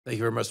Thank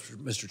you very much,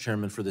 Mr.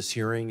 Chairman, for this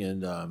hearing,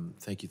 and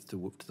thank you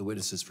to the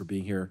witnesses for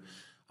being here.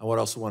 I would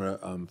also want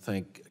to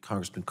thank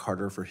Congressman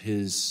Carter for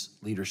his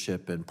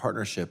leadership and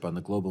partnership on the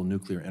Global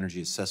Nuclear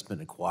Energy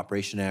Assessment and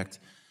Cooperation Act.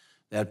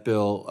 That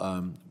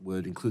bill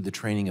would include the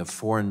training of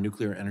foreign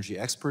nuclear energy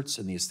experts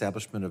and the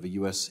establishment of a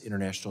U.S.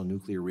 International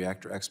Nuclear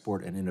Reactor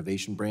Export and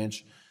Innovation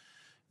Branch,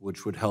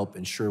 which would help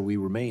ensure we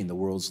remain the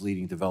world's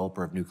leading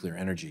developer of nuclear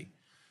energy.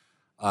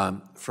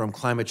 From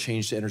climate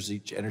change to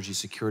energy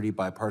security,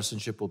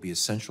 bipartisanship will be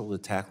essential to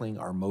tackling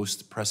our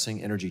most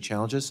pressing energy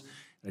challenges.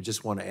 And I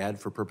just want to add,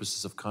 for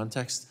purposes of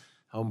context,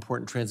 how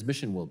important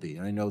transmission will be.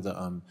 And I know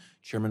the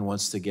chairman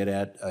wants to get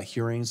at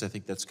hearings. I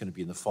think that's going to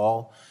be in the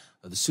fall.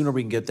 The sooner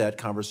we can get that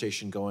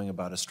conversation going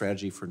about a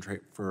strategy for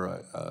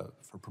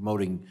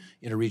promoting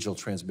interregional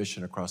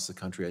transmission across the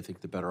country, I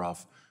think the better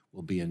off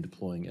we'll be in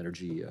deploying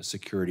energy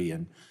security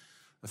and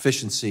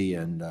efficiency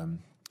and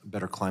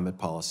better climate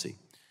policy.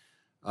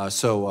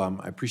 So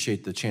I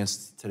appreciate the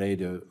chance today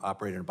to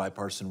operate in a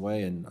bipartisan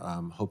way and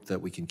hope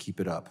that we can keep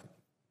it up.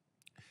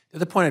 The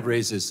other point I'd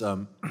raise is,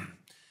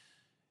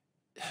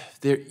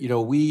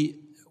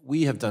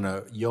 we have done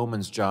a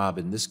yeoman's job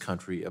in this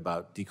country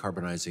about planning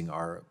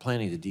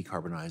to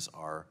decarbonize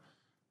our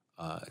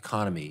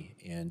economy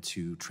and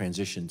to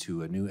transition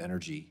to a new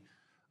energy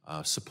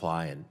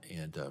supply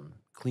and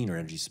cleaner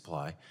energy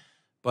supply.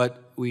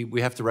 But we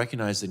have to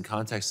recognize in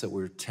context that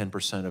we're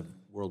 10% of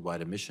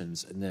worldwide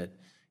emissions, and that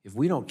if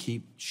we don't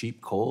keep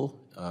cheap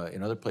coal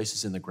in other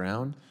places in the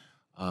ground,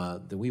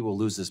 then we will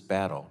lose this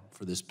battle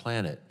for this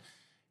planet.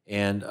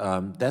 And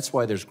that's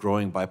why there's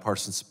growing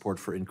bipartisan support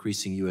for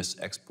increasing U.S.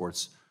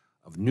 exports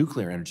of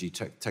nuclear energy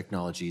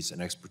technologies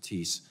and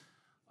expertise,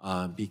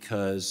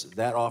 because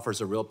that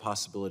offers a real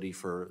possibility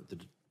for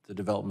the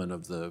development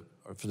of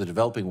for the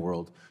developing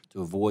world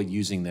to avoid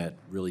using that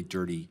really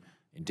dirty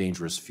and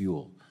dangerous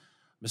fuel.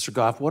 Mr.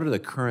 Goff, what are the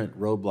current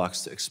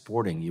roadblocks to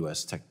exporting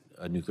U.S.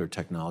 nuclear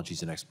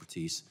technologies and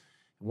expertise,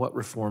 and what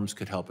reforms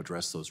could help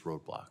address those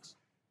roadblocks?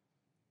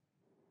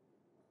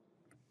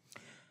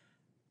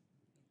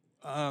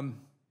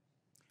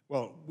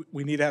 Well,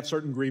 we need to have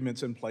certain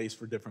agreements in place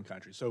for different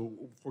countries. So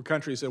for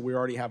countries that we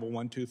already have a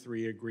 1, 2,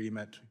 3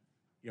 agreement,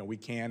 we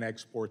can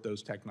export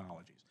those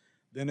technologies.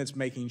 Then it's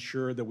making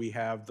sure that we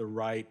have the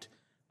right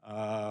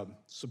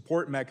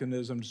support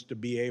mechanisms to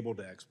be able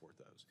to export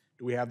those.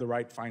 Do we have the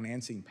right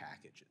financing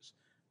packages?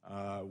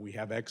 We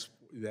have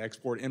the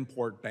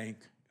Export-Import Bank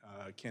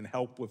can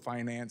help with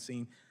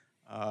financing,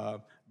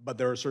 but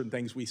there are certain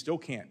things we still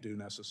can't do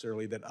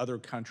necessarily that other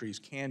countries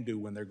can do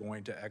when they're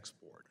going to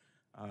export,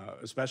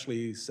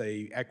 especially,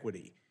 say,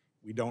 equity.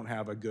 We don't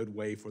have a good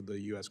way for the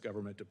U.S.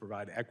 government to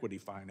provide equity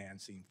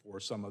financing for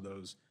some of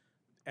those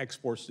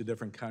exports to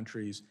different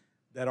countries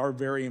that are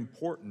very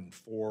important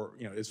for,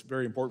 it's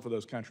very important for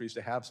those countries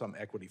to have some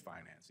equity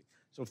financing.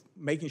 So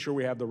making sure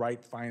we have the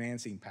right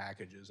financing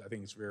packages, I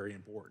think is very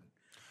important.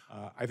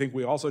 I think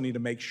we also need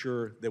to make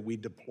sure that we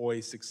deploy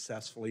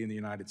successfully in the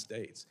United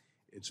States.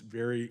 It's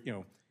very,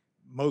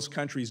 most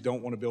countries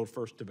don't want to build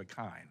first of a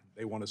kind.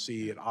 They want to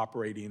see it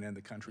operating in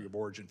the country of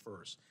origin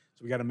first.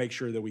 So we got to make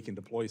sure that we can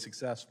deploy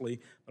successfully,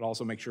 but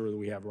also make sure that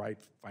we have right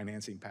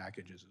financing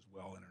packages as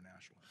well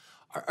internationally.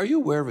 Are you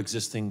aware of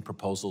existing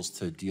proposals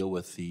to deal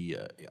with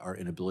our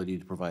inability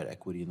to provide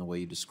equity in the way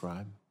you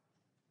describe?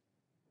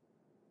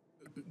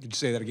 Could you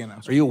say that again?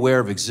 Are you aware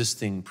of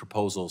existing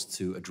proposals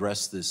to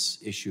address this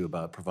issue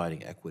about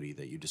providing equity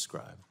that you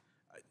describe?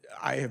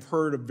 I have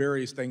heard of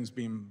various things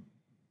being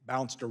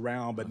bounced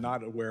around, but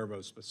not aware of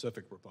a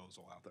specific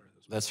proposal out there.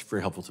 That's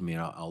very helpful to me,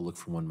 and I'll look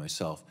for one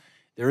myself.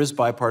 There is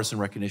bipartisan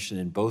recognition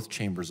in both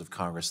chambers of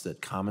Congress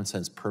that common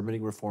sense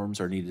permitting reforms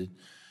are needed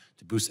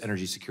to boost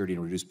energy security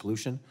and reduce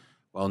pollution.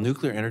 While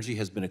nuclear energy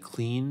has been a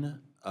clean,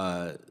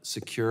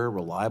 secure,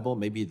 reliable,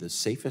 maybe the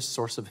safest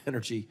source of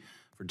energy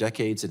for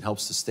decades and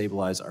helps to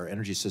stabilize our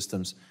energy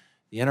systems,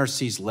 the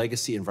NRC's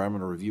legacy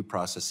environmental review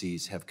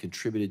processes have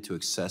contributed to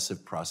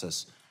excessive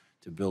process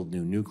to build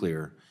new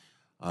nuclear.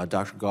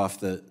 Dr. Goff,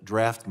 the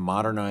draft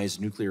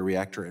Modernized Nuclear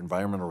Reactor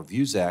Environmental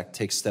Reviews Act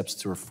takes steps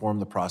to reform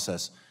the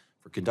process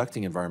for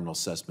conducting environmental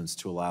assessments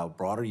to allow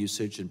broader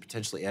usage and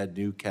potentially add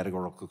new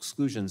categorical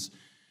exclusions.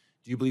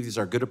 Do you believe these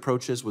are good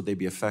approaches? Would they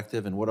be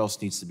effective? And what else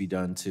needs to be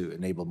done to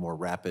enable more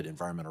rapid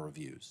environmental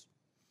reviews?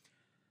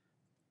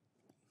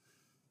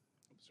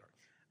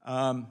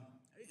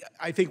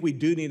 I think we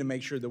do need to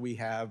make sure that we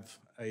have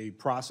a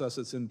process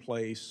that's in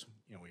place.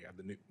 We have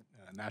the new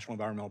National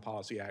Environmental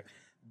Policy Act,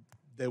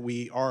 that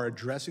we are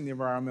addressing the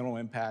environmental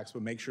impacts,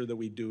 but make sure that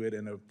we do it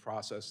in a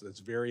process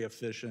that's very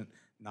efficient,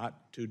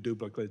 not too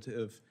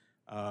duplicative,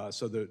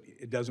 so that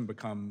it doesn't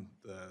become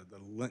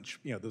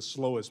the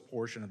slowest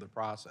portion of the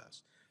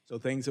process. So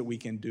things that we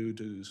can do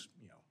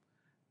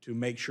to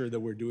make sure that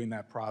we're doing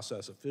that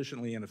process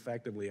efficiently and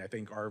effectively, I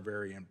think, are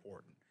very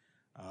important.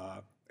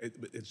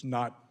 It's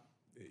not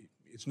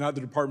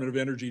the Department of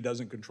Energy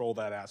doesn't control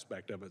that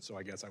aspect of it, so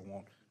I guess I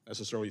won't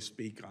necessarily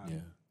speak on. Yeah.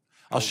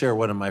 I'll share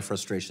one of my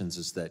frustrations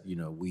is that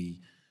we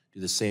do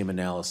the same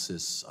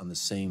analysis on the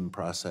same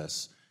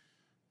process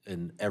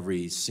in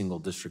every single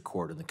district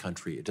court in the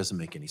country, it doesn't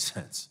make any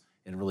sense.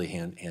 And it really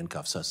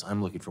handcuffs us.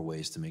 I'm looking for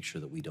ways to make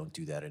sure that we don't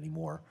do that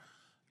anymore,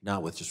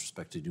 not with just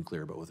respect to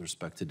nuclear, but with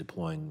respect to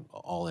deploying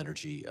all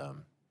energy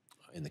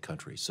in the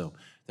country. So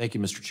thank you,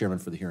 Mr. Chairman,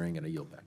 for the hearing, and I yield back.